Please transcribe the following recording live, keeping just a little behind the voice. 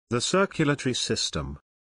The circulatory system.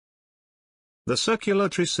 The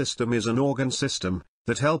circulatory system is an organ system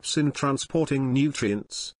that helps in transporting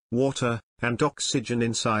nutrients, water, and oxygen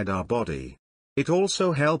inside our body. It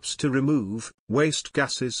also helps to remove waste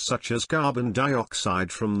gases such as carbon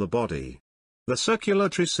dioxide from the body. The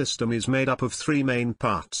circulatory system is made up of three main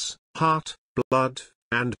parts: heart, blood,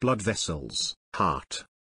 and blood vessels. Heart.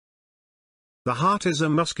 The heart is a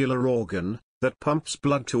muscular organ that pumps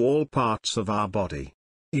blood to all parts of our body.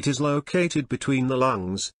 It is located between the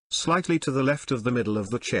lungs, slightly to the left of the middle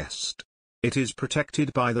of the chest. It is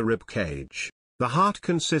protected by the rib cage. The heart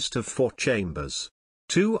consists of 4 chambers.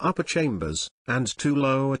 2 upper chambers, and 2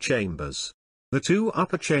 lower chambers. The 2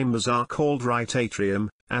 upper chambers are called right atrium,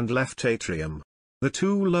 and left atrium. The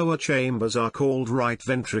 2 lower chambers are called right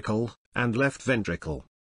ventricle, and left ventricle.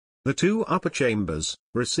 The 2 upper chambers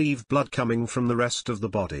receive blood coming from the rest of the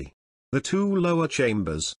body. The 2 lower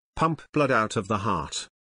chambers pump blood out of the heart.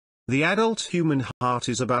 The adult human heart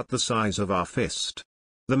is about the size of our fist.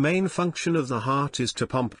 The main function of the heart is to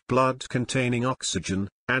pump blood containing oxygen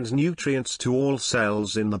and nutrients to all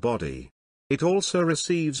cells in the body. It also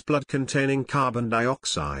receives blood containing carbon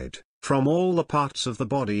dioxide from all the parts of the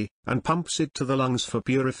body and pumps it to the lungs for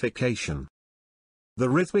purification. The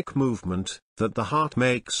rhythmic movement that the heart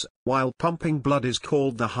makes while pumping blood is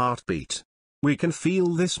called the heartbeat. We can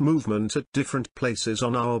feel this movement at different places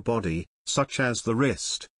on our body, such as the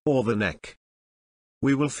wrist or the neck.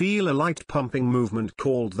 We will feel a light pumping movement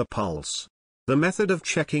called the pulse. The method of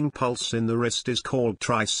checking pulse in the wrist is called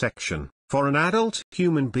trisection. For an adult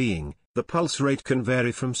human being, the pulse rate can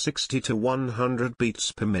vary from 60 to 100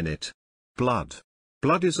 beats per minute. Blood.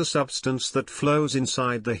 Blood is a substance that flows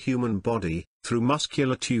inside the human body, through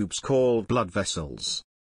muscular tubes called blood vessels.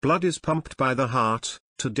 Blood is pumped by the heart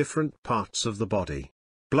to different parts of the body.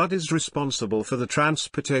 Blood is responsible for the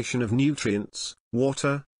transportation of nutrients,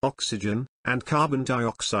 water, oxygen, and carbon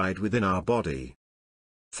dioxide within our body.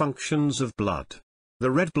 Functions of blood. The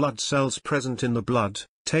red blood cells present in the blood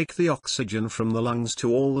take the oxygen from the lungs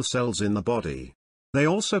to all the cells in the body. They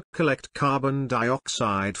also collect carbon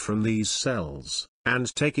dioxide from these cells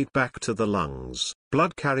and take it back to the lungs.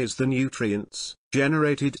 Blood carries the nutrients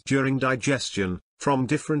generated during digestion from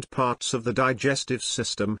different parts of the digestive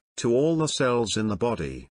system to all the cells in the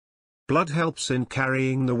body. Blood helps in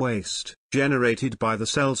carrying the waste generated by the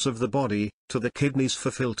cells of the body to the kidneys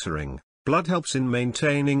for filtering. Blood helps in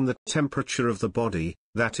maintaining the temperature of the body,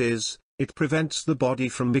 that is, it prevents the body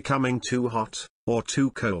from becoming too hot or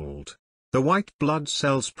too cold. The white blood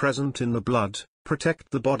cells present in the blood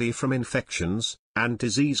protect the body from infections and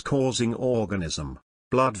disease-causing organisms.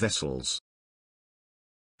 Blood vessels.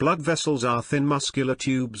 Blood vessels are thin muscular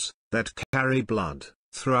tubes that carry blood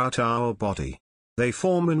throughout our body. They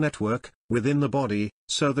form a network within the body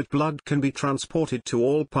so that blood can be transported to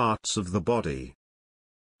all parts of the body.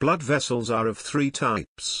 Blood vessels are of 3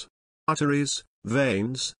 types: arteries,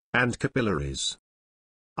 veins, and capillaries.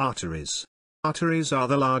 Arteries. Arteries are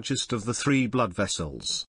the largest of the 3 blood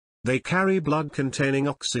vessels. They carry blood containing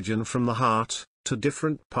oxygen from the heart to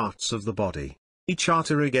different parts of the body. Each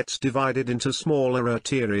artery gets divided into smaller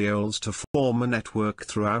arterioles to form a network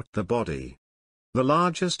throughout the body. The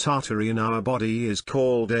largest artery in our body is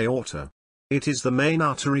called aorta. It is the main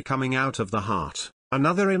artery coming out of the heart.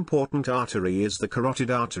 Another important artery is the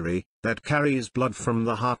carotid artery, that carries blood from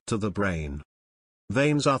the heart to the brain.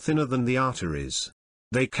 Veins are thinner than the arteries.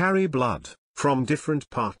 They carry blood from different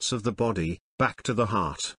parts of the body back to the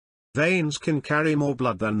heart. Veins can carry more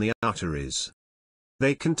blood than the arteries.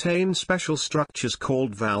 They contain special structures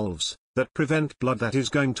called valves that prevent blood that is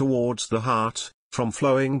going towards the heart from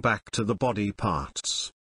flowing back to the body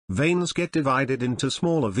parts. Veins get divided into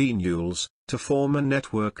smaller venules to form a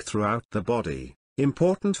network throughout the body.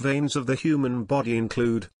 Important veins of the human body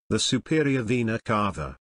include the superior vena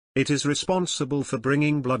cava. It is responsible for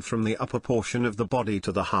bringing blood from the upper portion of the body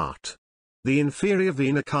to the heart. The inferior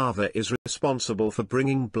vena cava is responsible for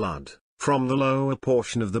bringing blood from the lower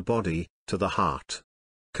portion of the body to the heart.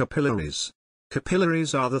 Capillaries.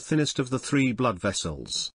 Capillaries are the thinnest of the 3 blood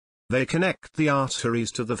vessels. They connect the arteries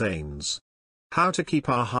to the veins. How to keep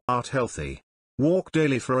our heart healthy? Walk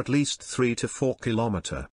daily for at least 3 to 4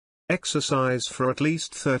 kilometers. Exercise for at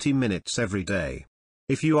least 30 minutes every day.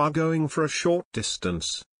 If you are going for a short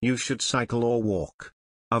distance, you should cycle or walk.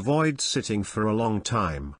 Avoid sitting for a long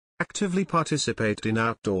time. Actively participate in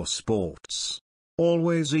outdoor sports.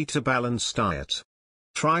 Always eat a balanced diet.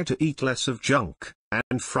 Try to eat less of junk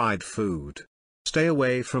and fried food. Stay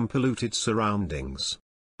away from polluted surroundings.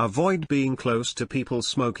 Avoid being close to people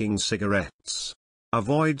smoking cigarettes.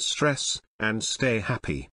 Avoid stress, and stay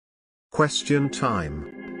happy. Question time.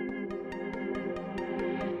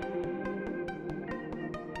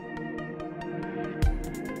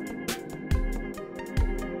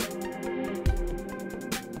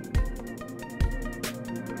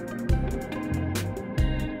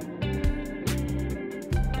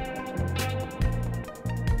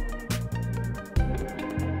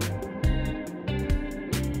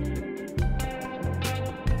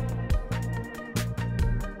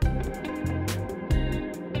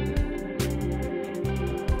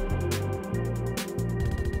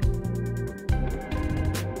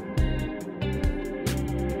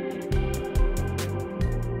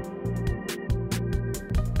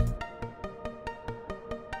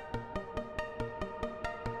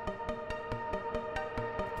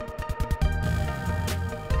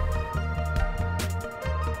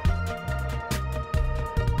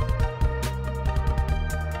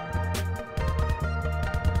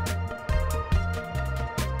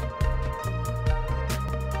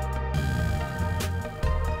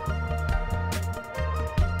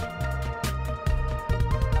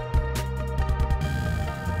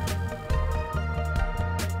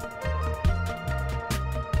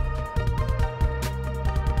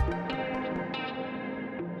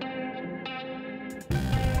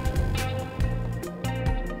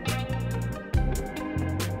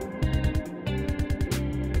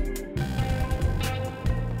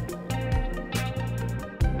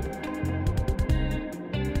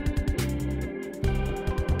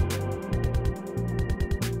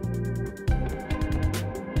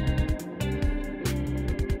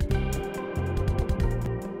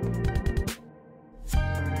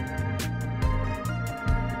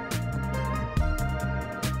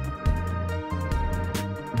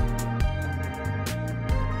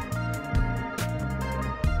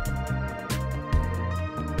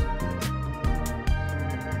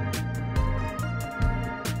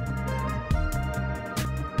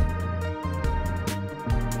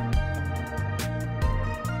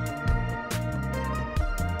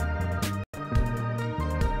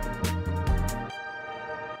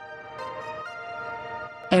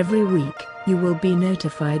 Every week, you will be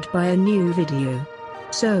notified by a new video.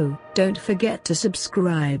 So, don't forget to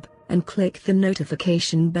subscribe, and click the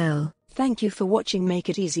notification bell. Thank you for watching Make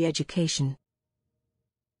It Easy Education.